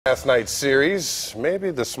Last night's series, maybe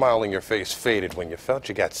the smile on your face faded when you felt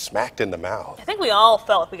you got smacked in the mouth. I think we all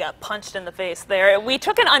felt like we got punched in the face there. We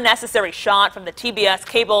took an unnecessary shot from the TBS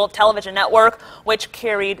cable television network, which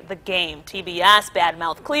carried the game. TBS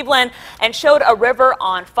badmouthed Cleveland and showed a river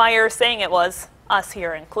on fire, saying it was us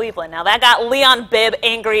here in Cleveland. Now, that got Leon Bibb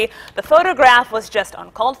angry. The photograph was just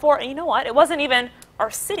uncalled for, and you know what? It wasn't even our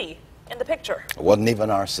city in the picture. It wasn't even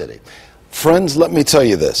our city. Friends, let me tell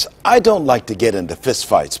you this. I don't like to get into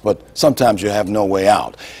fistfights, but sometimes you have no way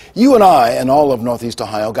out. You and I and all of Northeast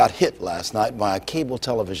Ohio got hit last night by a cable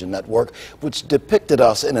television network which depicted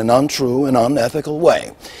us in an untrue and unethical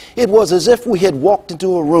way. It was as if we had walked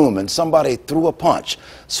into a room and somebody threw a punch.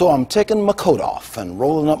 So I'm taking my coat off and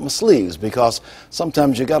rolling up my sleeves because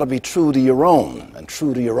sometimes you got to be true to your own and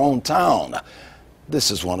true to your own town. This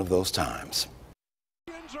is one of those times.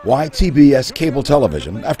 Why TBS cable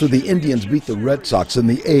television, after the Indians beat the Red Sox in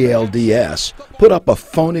the ALDS, put up a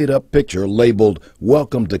phonied-up picture labeled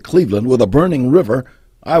 "Welcome to Cleveland" with a burning river,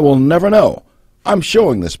 I will never know. I'm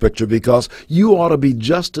showing this picture because you ought to be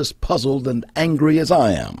just as puzzled and angry as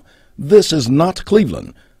I am. This is not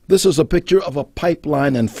Cleveland. This is a picture of a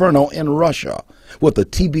pipeline inferno in Russia, with the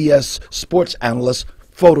TBS sports analyst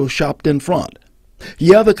photoshopped in front.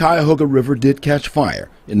 Yeah, the Cuyahoga River did catch fire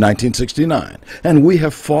in 1969, and we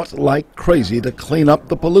have fought like crazy to clean up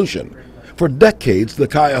the pollution. For decades, the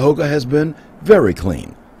Cuyahoga has been very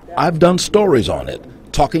clean. I've done stories on it,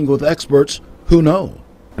 talking with experts who know.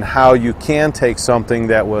 And how you can take something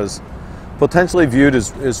that was potentially viewed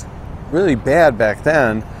as really bad back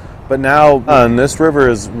then, but now this river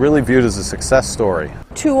is really viewed as a success story.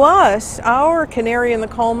 To us, our canary in the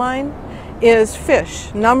coal mine is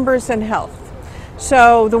fish, numbers, and health.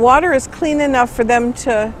 So the water is clean enough for them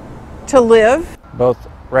to live. Both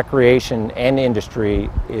recreation and industry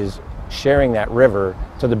is sharing that river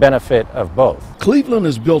to the benefit of both. Cleveland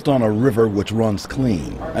is built on a river which runs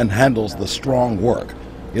clean and handles the strong work.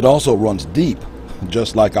 It also runs deep,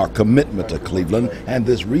 just like our commitment to Cleveland and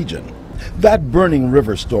this region. That burning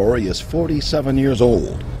river story is 47 years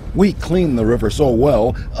old. We clean the river so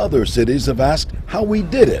well, other cities have asked how we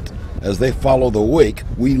did it, as they follow the wake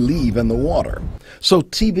we leave in the water. So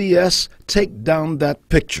TBS, take down that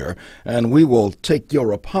picture, and we will take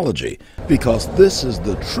your apology, because this is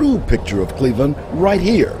the true picture of Cleveland right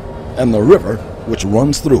here, and the river which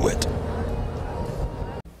runs through it.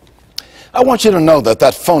 I want you to know that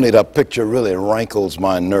phonied-up picture really rankles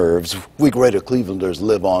my nerves. We Greater Clevelanders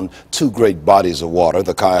live on two great bodies of water,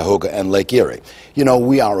 the Cuyahoga and Lake Erie. You know,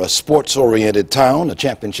 we are a sports-oriented town, a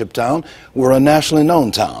championship town. We're a nationally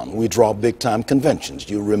known town. We draw big-time conventions.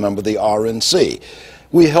 You remember the RNC.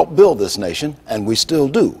 We helped build this nation, and we still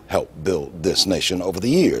do help build this nation over the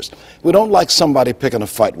years. We don't like somebody picking a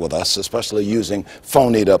fight with us, especially using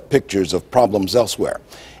phonied-up pictures of problems elsewhere.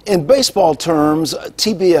 In baseball terms,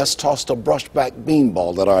 TBS tossed a brushback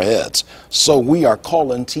beanball at our heads, so we are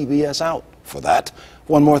calling TBS out for that.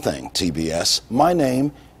 One more thing, TBS, my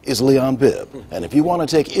name is Leon Bibb, and if you want to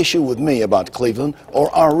take issue with me about Cleveland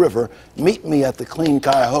or our river, meet me at the clean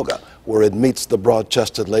Cuyahoga, where it meets the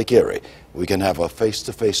broad-chested Lake Erie. We can have a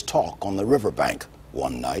face-to-face talk on the riverbank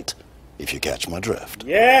one night, if you catch my drift.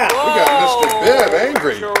 Yeah! We got Mr. Bibb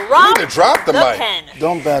angry. You need to drop the mic. Pen.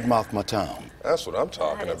 Don't badmouth my town. That's what I'm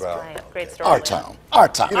talking about. Great story. Our town. Our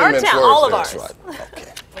town. Our town, all of ours. That's right.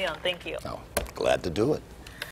 Okay. Leon, thank you. Oh, glad to do it.